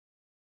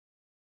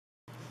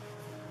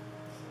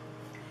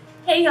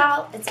Hey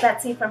y'all, it's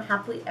Betsy from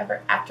Happily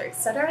Ever After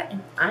Etc.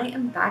 and I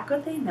am back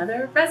with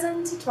another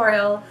resin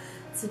tutorial.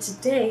 So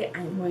today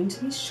I'm going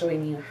to be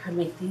showing you how to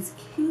make these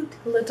cute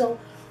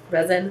little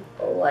resin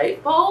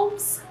light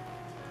bulbs.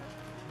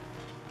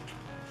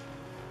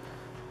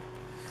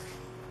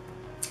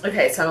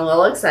 Okay, so I'm a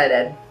little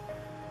excited.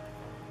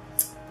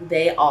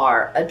 They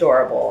are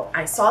adorable.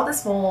 I saw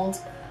this mold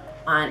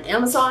on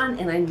Amazon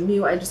and I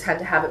knew I just had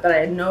to have it, but I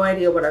had no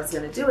idea what I was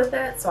going to do with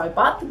it. So I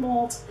bought the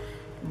mold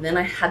and then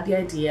I had the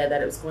idea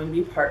that it was going to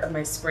be part of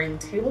my spring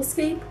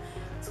tablescape.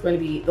 It's going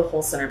to be the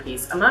whole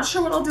centerpiece. I'm not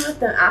sure what I'll do with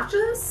them after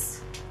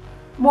this.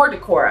 More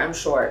decor, I'm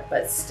sure,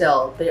 but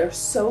still, they are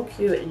so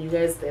cute and you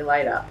guys, they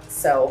light up.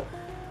 So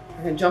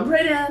we're going to jump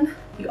right in.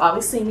 You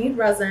obviously need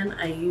resin.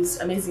 I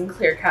used Amazing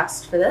Clear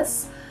Cast for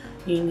this.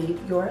 You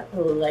need your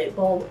light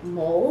bulb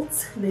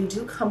molds. They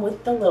do come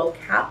with the little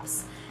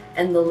caps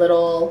and the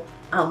little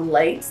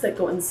lights that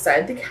go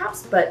inside the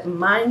caps, but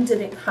mine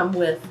didn't come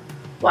with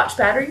watch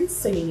batteries,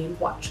 so you need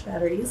watch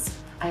batteries.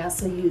 I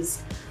also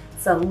used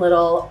some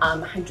little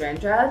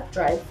hydrangea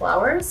dried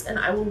flowers, and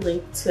I will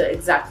link to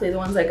exactly the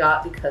ones I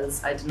got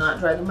because I did not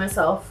dry them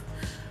myself.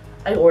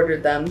 I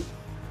ordered them.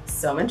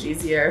 So much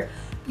easier.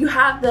 If you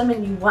have them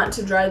and you want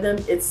to dry them,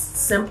 it's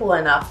simple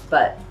enough,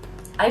 but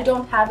I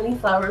don't have any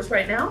flowers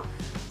right now,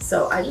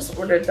 so I just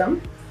ordered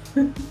them.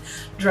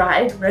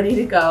 Dried, ready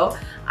to go.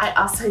 I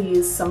also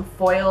used some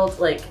foiled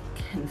like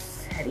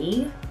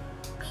confetti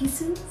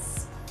pieces.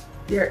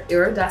 They're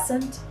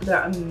iridescent,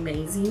 they're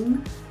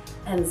amazing,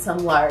 and some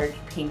large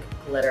pink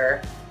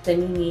glitter.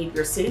 Then you need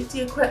your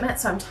safety equipment,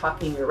 so I'm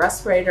talking your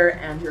respirator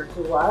and your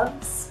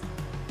gloves,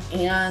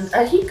 and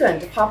a heat gun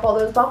to pop all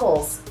those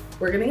bubbles.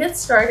 We're gonna get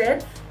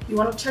started. You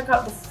wanna check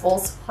out the full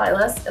supply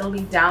list. It'll be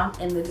down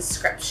in the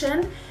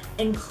description,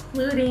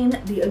 including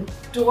the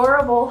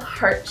adorable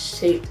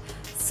heart-shaped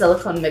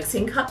silicone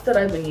mixing cup that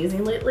I've been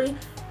using lately.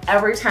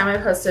 Every time I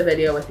post a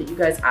video with it, you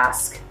guys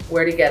ask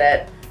where to get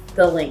it.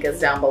 The link is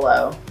down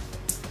below.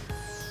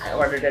 I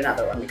ordered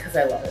another one because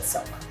I love it so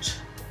much.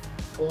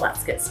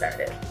 Let's get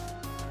started.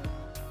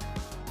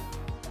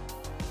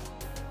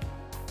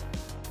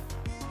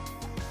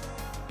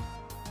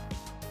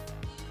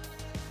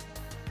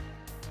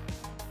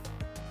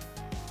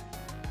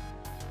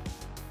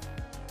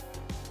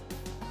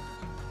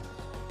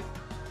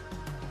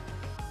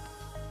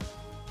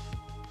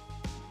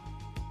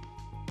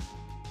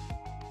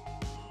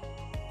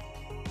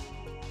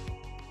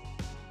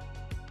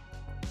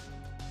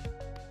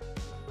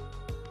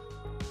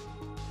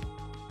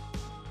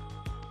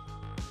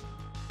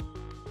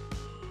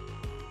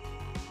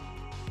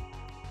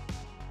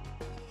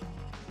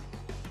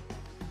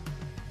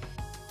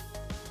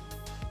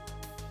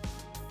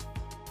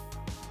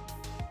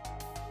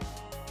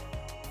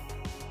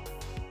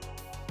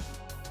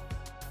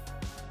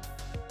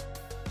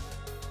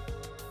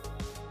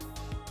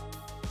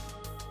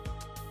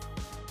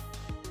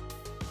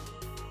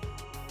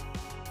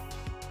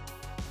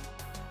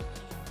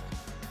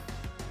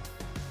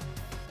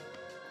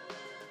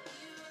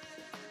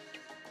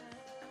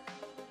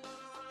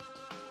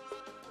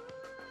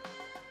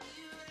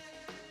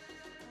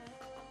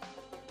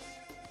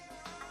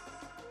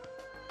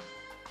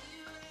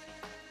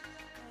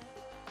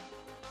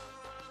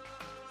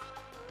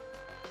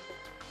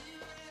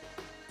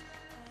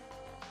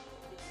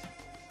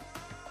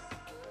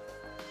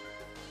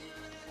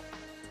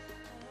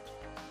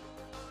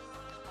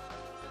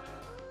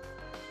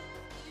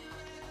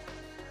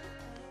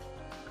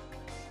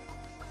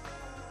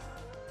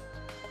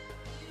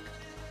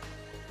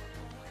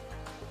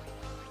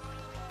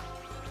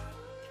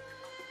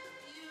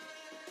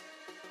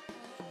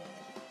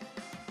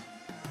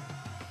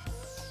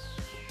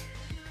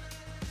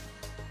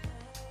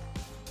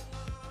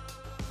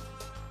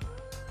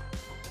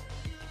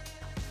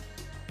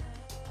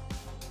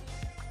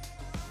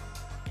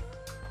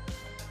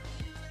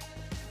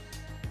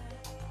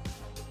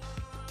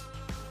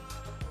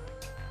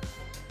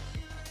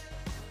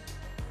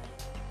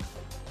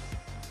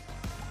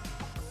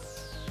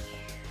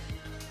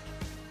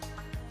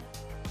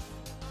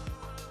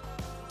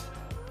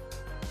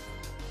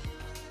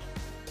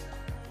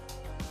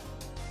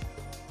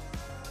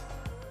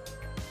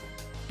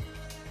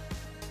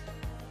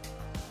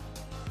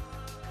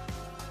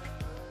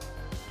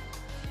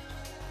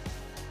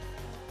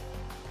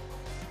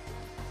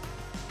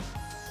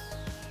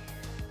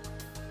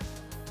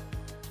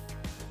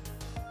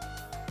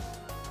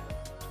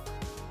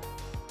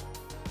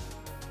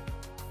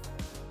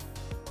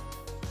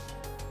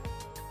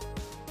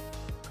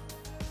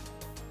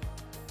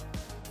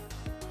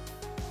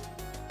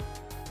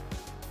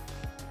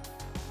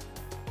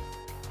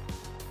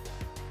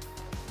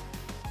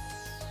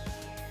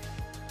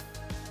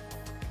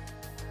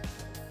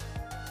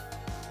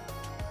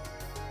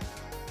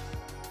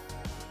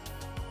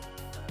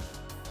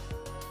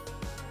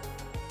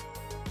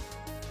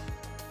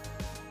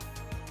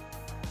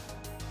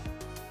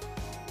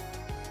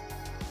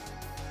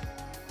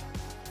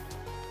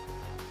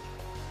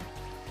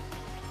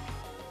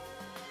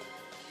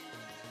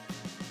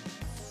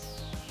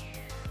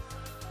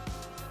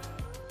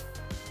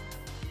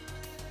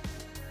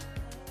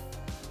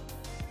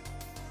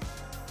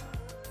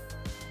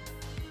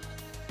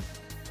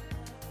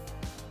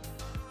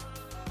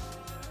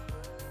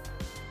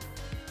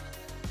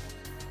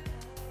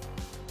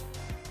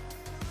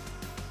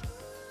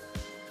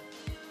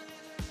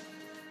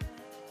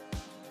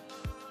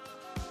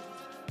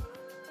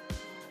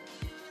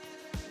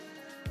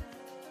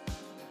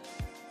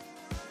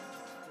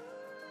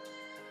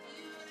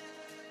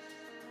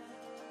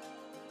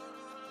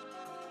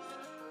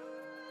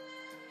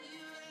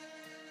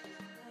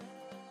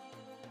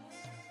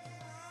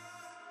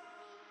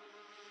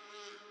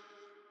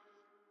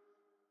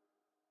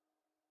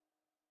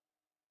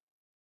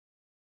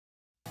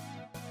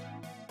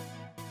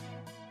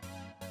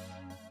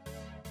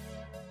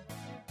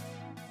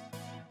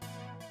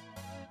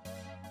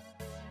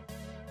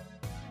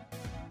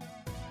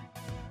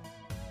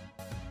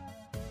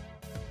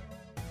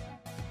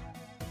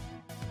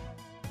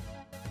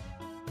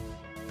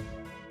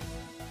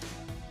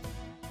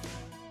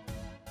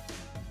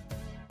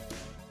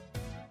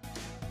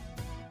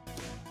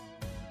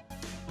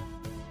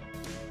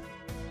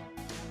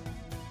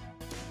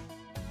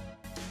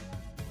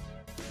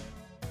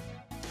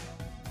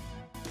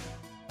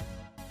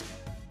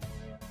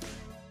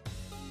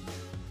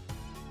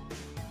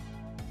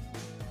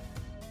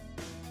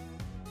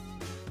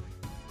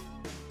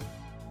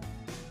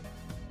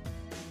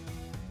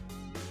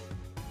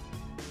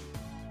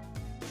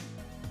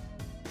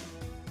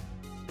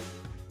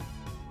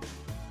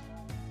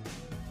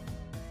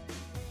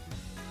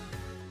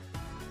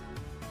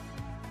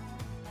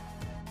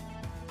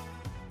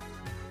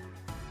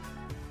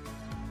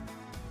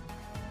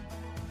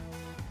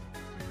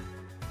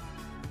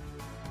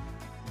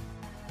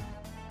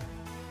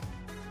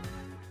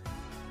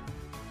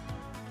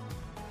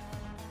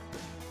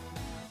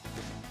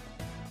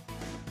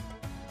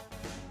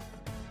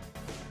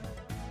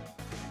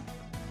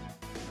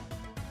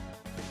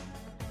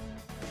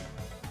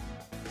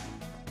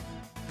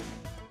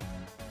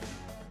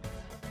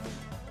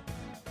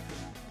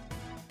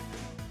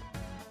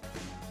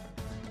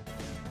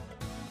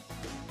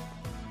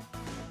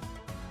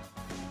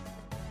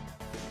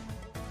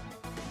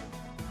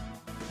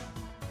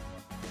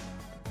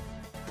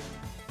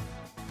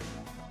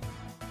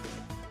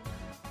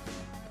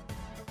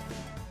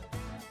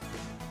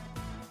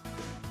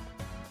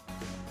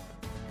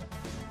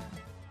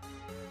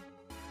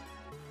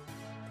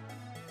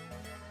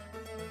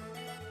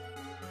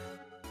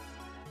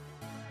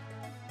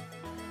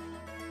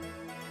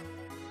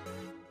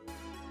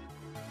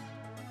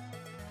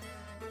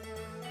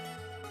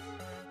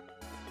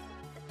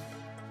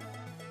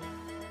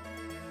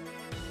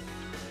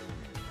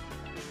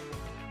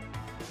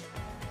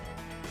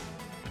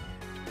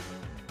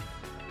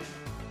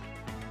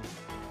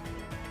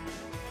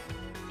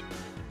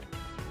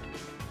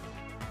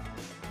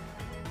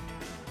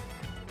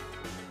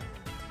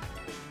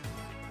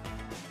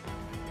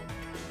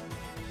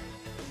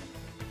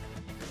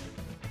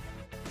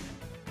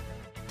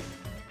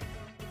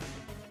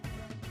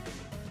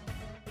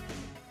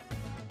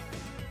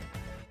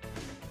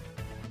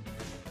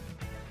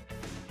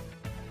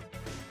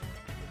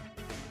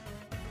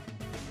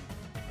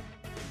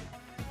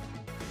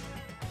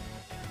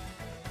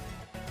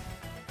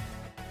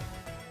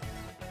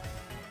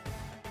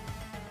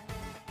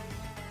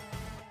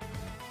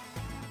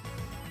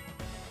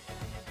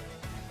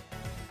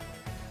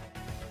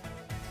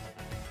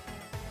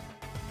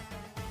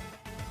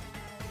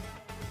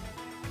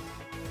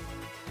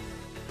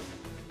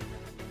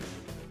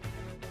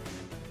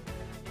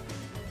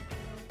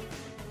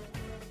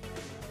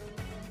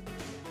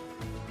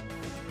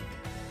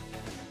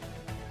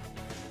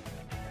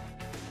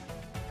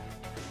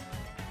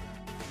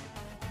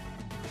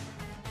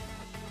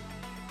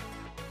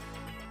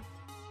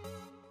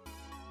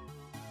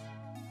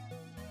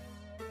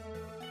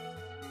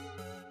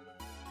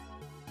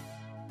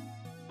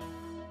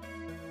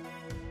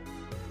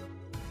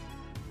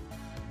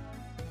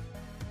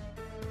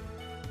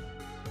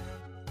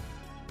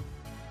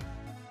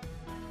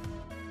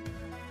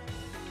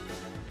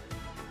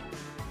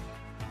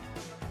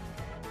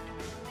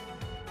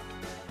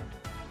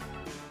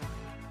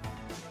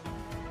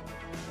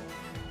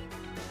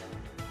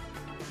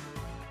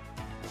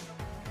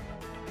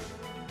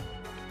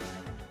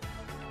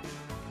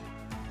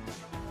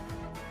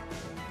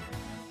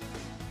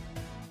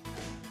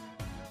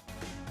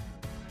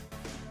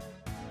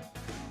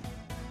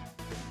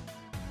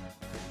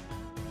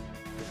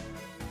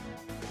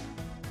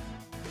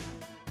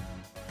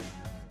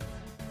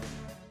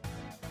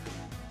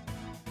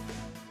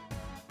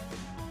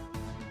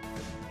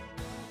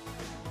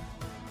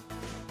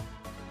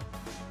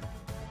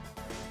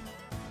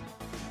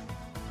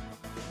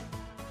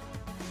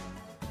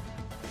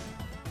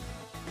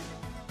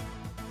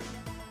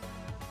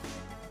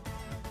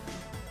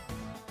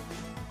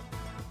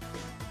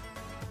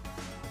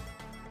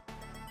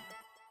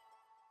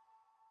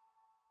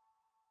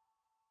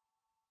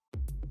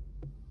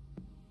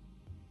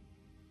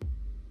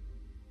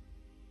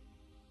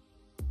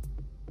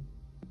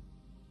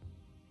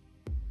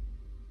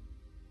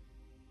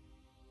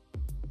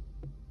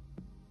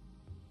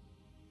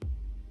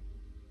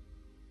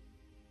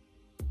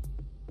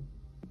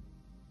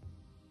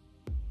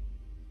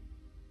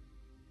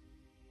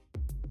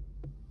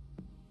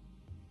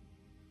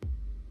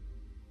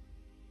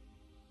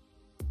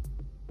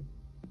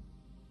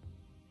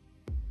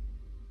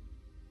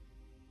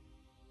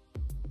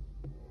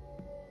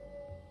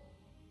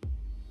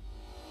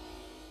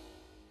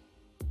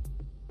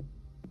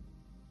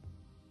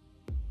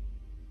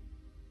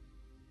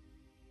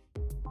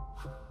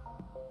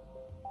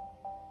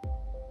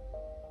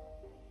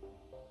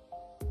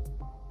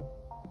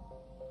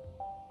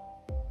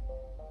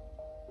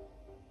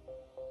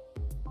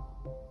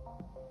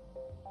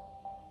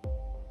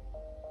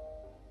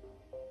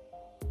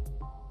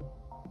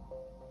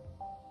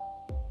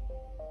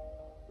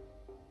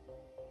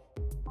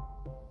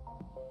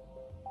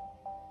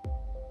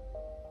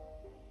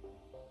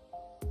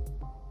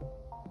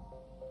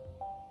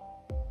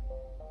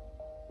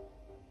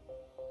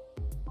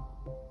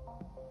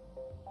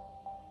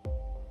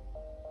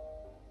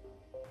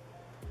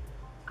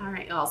 All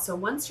right, y'all, so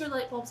once your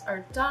light bulbs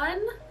are done,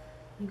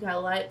 you got a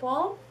light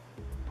bulb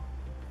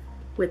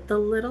with the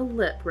little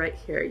lip right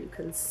here. You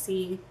can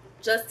see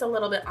just a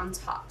little bit on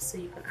top. So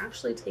you can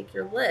actually take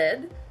your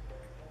lid,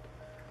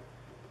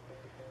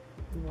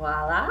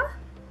 voila,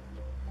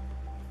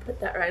 put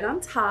that right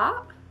on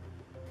top.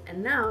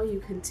 And now you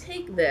can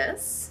take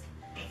this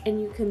and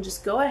you can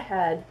just go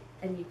ahead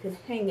and you can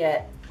hang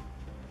it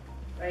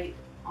right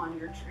on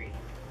your tree.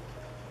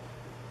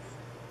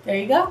 There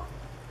you go.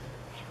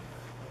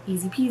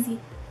 Easy peasy.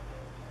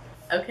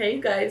 Okay,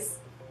 you guys,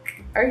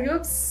 are you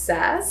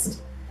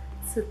obsessed?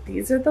 So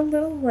these are the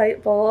little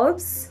light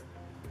bulbs.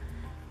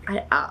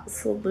 I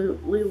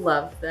absolutely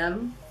love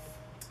them.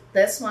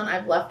 This one,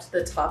 I've left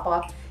the top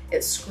off.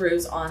 It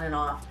screws on and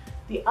off.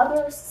 The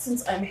others,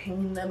 since I'm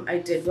hanging them, I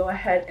did go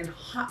ahead and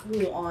hot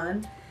glue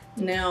on.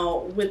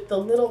 Now, with the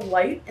little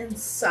light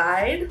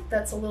inside,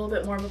 that's a little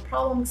bit more of a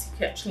problem because you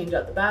can't change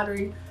out the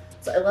battery.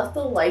 So I left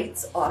the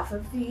lights off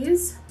of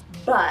these,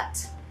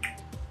 but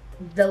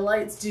the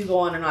lights do go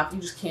on and off.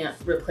 You just can't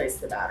replace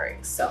the battery.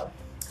 So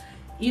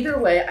either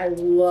way, I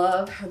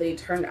love how they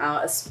turned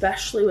out,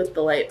 especially with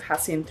the light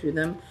passing through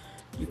them.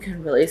 You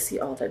can really see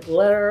all the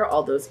glitter,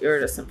 all those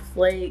iridescent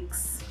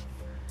flakes,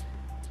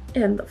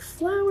 and the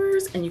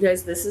flowers. And you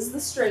guys, this is the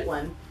straight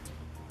one.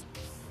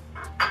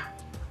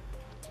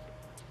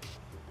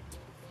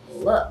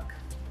 Look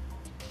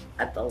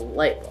at the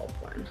light bulb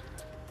one.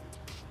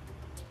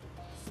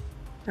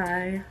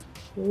 I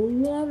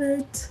love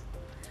it.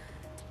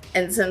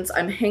 And since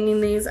I'm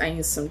hanging these, I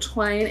use some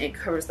twine. It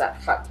covers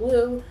that hot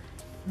glue.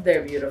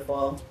 They're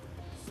beautiful.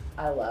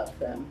 I love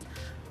them.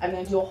 I'm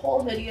gonna do a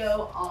whole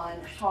video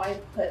on how I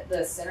put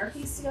the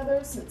centerpiece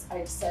together, since I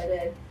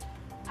decided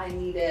I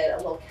needed a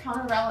little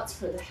counterbalance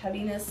for the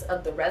heaviness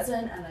of the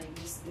resin, and I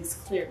used these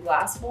clear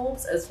glass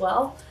bulbs as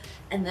well.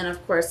 And then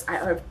of course I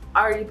have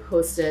already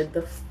posted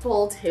the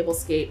full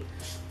tablescape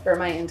for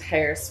my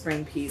entire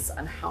spring piece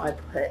on how I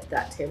put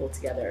that table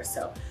together.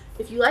 So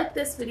if you like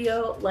this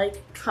video,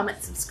 like,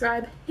 comment,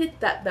 subscribe, hit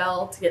that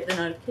bell to get the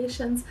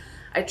notifications.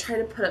 I try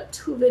to put up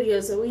 2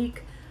 videos a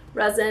week.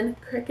 Resin,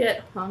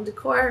 Cricut, home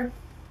decor,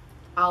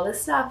 all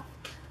this stuff.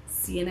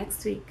 See you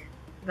next week.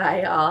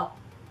 Bye, y'all.